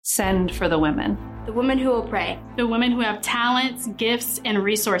Send for the women. The women who will pray. The women who have talents, gifts, and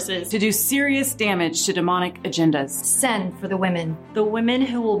resources To do serious damage to demonic agendas. Send for the women. The women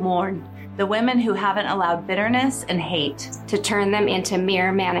who will mourn. The women who haven't allowed bitterness and hate To turn them into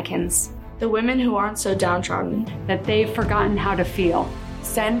mere mannequins. The women who aren't so downtrodden that they've forgotten how to feel.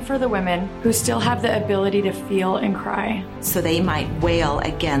 Send for the women who still have the ability to feel and cry. so they might wail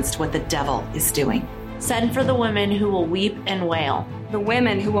against what the devil is doing. Send for the women who will weep and wail. The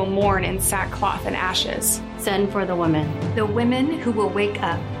women who will mourn in sackcloth and ashes. Send for the women. The women who will wake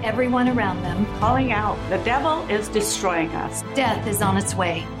up everyone around them. Calling out, the devil is destroying us. Death is on its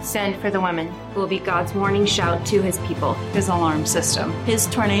way. Send for the women who will be God's warning shout to his people. His alarm system. His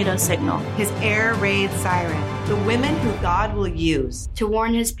tornado signal. His air raid siren. The women who God will use To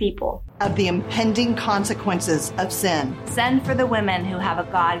warn his people. of the impending consequences of sin. Send for the women who have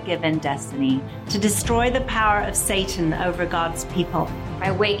a God-given destiny to destroy the power of Satan over God's people.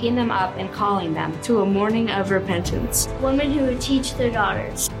 By waking them up and calling them to a morning of repentance. Women who would teach their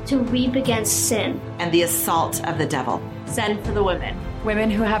daughters to weep against sin. and the assault of the devil. Send for the women.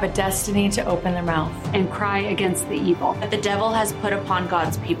 Women who have a destiny to open their mouth. And cry against the evil That the devil has put upon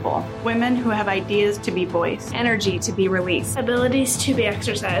God's people. Women who have ideas to be voiced. Energy to be released. Abilities to be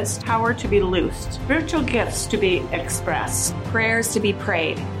exercised. Power to be loosed. Spiritual gifts to be expressed. Prayers to be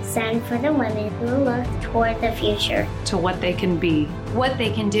prayed. Send for the women who look toward the future. To what they can be. What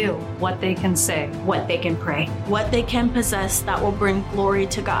they can do. What they can say. What they can pray. What they can possess that will bring glory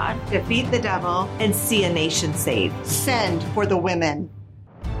to God. Defeat the devil and see a nation saved. Send for the women.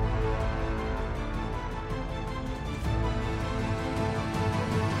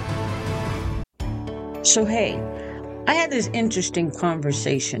 So, hey, I had this interesting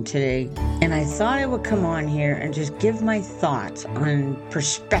conversation today, and I thought I would come on here and just give my thoughts on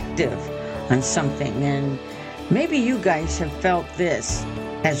perspective on something. And maybe you guys have felt this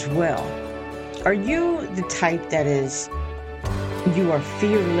as well. Are you the type that is, you are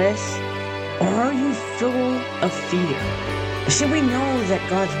fearless, or are you full of fear? See, we know that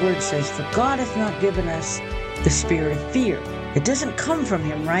God's word says, for God hath not given us the spirit of fear. It doesn't come from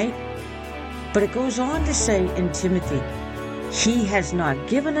him, right? But it goes on to say in Timothy, he has not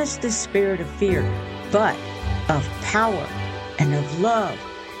given us the spirit of fear, but of power and of love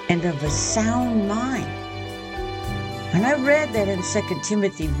and of a sound mind. And I read that in 2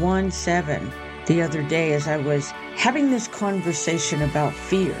 Timothy 1:7 the other day as I was having this conversation about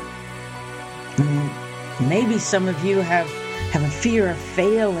fear. Maybe some of you have a fear of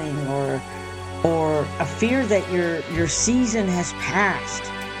failing or a fear that your season has passed.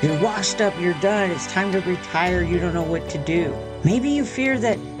 You're washed up, you're done, it's time to retire, you don't know what to do. Maybe you fear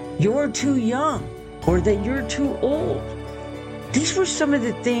that you're too young or that you're too old. These were some of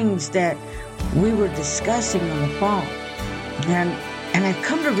the things that we were discussing on the phone. And I've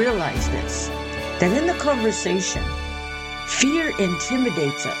come to realize this, that in the conversation, fear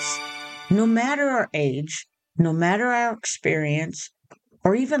intimidates us, no matter our age, no matter our experience,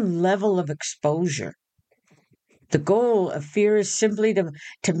 or even level of exposure. The goal of fear is simply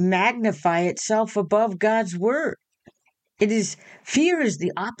to magnify itself above God's word. Fear is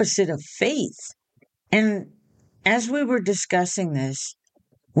the opposite of faith. And as we were discussing this,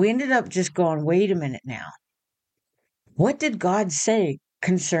 we ended up just going, wait a minute now. What did God say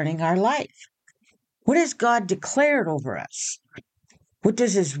concerning our life? What has God declared over us? What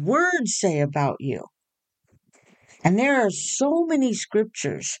does his word say about you? And there are so many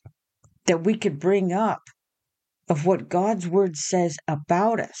scriptures that we could bring up of what God's word says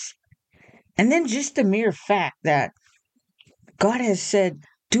about us. And then just the mere fact that God has said,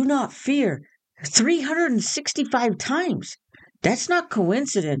 do not fear 365 times. That's not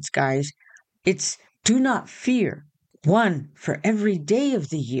coincidence, guys. It's do not fear, one for every day of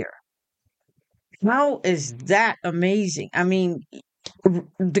the year. How is that amazing? I mean,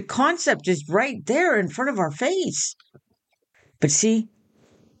 the concept is right there in front of our face. But see,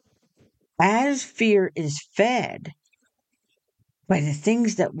 as fear is fed by the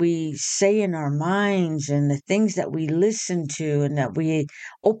things that we say in our minds and the things that we listen to and that we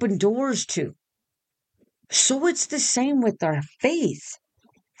open doors to, so it's the same with our faith.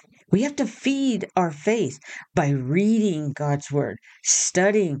 We have to feed our faith by reading God's word,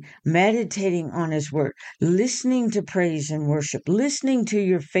 studying, meditating on his word, listening to praise and worship, listening to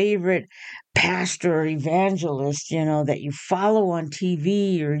your favorite pastor or evangelist, that you follow on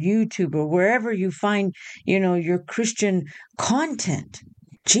TV or YouTube or wherever you find, your Christian content.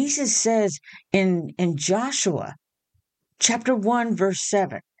 Jesus says in Joshua chapter 1, verse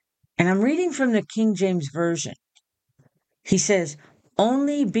 7, and I'm reading from the King James Version. He says,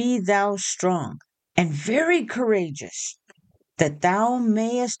 only be thou strong and very courageous, that thou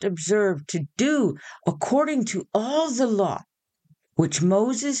mayest observe to do according to all the law which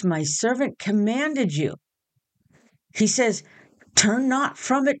Moses my servant commanded you. He says, turn not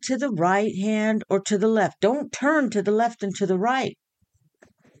from it to the right hand or to the left. Don't turn to the left and to the right.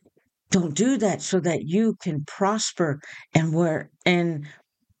 Don't do that so that you can prosper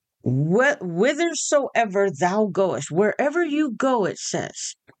whithersoever thou goest. Wherever you go, it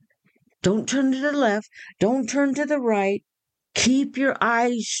says. Don't turn to the left. Don't turn to the right. Keep your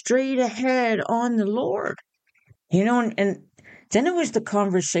eyes straight ahead on the Lord. You know, and then it was the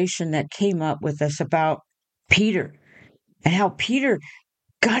conversation that came up with us about Peter and how Peter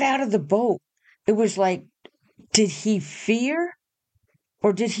got out of the boat. It was like, did he fear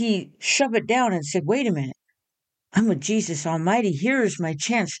or did he shove it down and said, wait a minute, I'm with Jesus Almighty. Here's my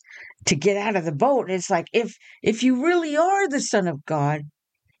chance to get out of the boat. And it's like, if you really are the Son of God,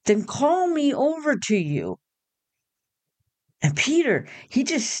 then call me over to you. And Peter, he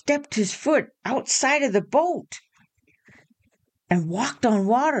just stepped his foot outside of the boat and walked on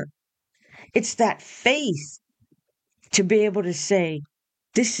water. It's that faith to be able to say,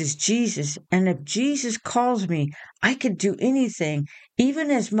 this is Jesus. And if Jesus calls me, I could do anything, even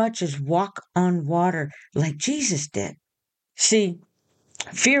as much as walk on water like Jesus did. See,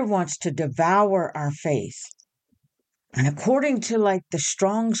 fear wants to devour our faith. And according to like the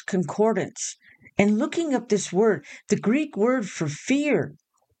Strong's Concordance, and looking up this word, the Greek word for fear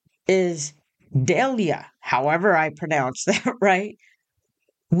is delia, however I pronounce that, right?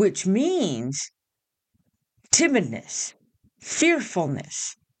 Which means timidness,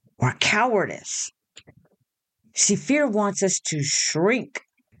 fearfulness, or cowardice. See, fear wants us to shrink.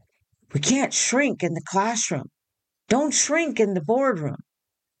 We can't shrink in the classroom. Don't shrink in the boardroom.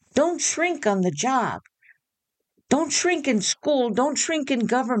 Don't shrink on the job. Don't shrink in school. Don't shrink in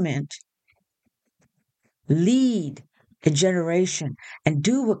government. Lead a generation and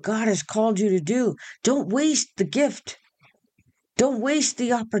do what God has called you to do. Don't waste the gift. Don't waste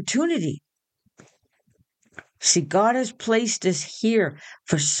the opportunity. See, God has placed us here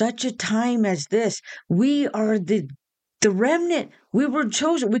for such a time as this. We are the remnant. We were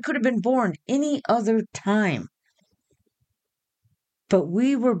chosen. We could have been born any other time. But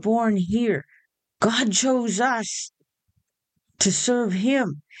we were born here. God chose us to serve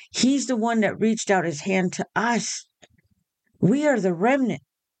Him. He's the one that reached out His hand to us. We are the remnant.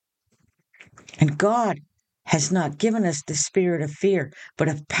 And God has not given us the spirit of fear, but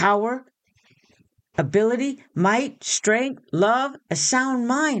of power, ability, might, strength, love, a sound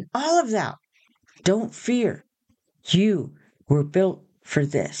mind, all of that. Don't fear. You were built for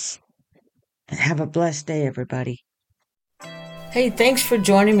this. And have a blessed day, everybody. Hey, thanks for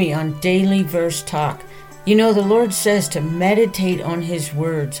joining me on Daily Verse Talk. You know, the Lord says to meditate on His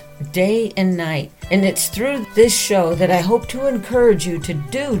words day and night. And it's through this show that I hope to encourage you to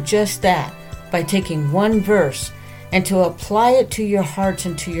do just that by taking one verse and to apply it to your heart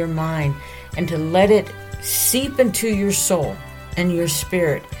and to your mind and to let it seep into your soul and your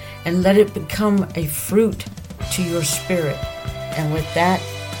spirit and let it become a fruit to your spirit. And with that,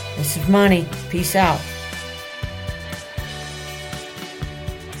 this is Monty. Peace out.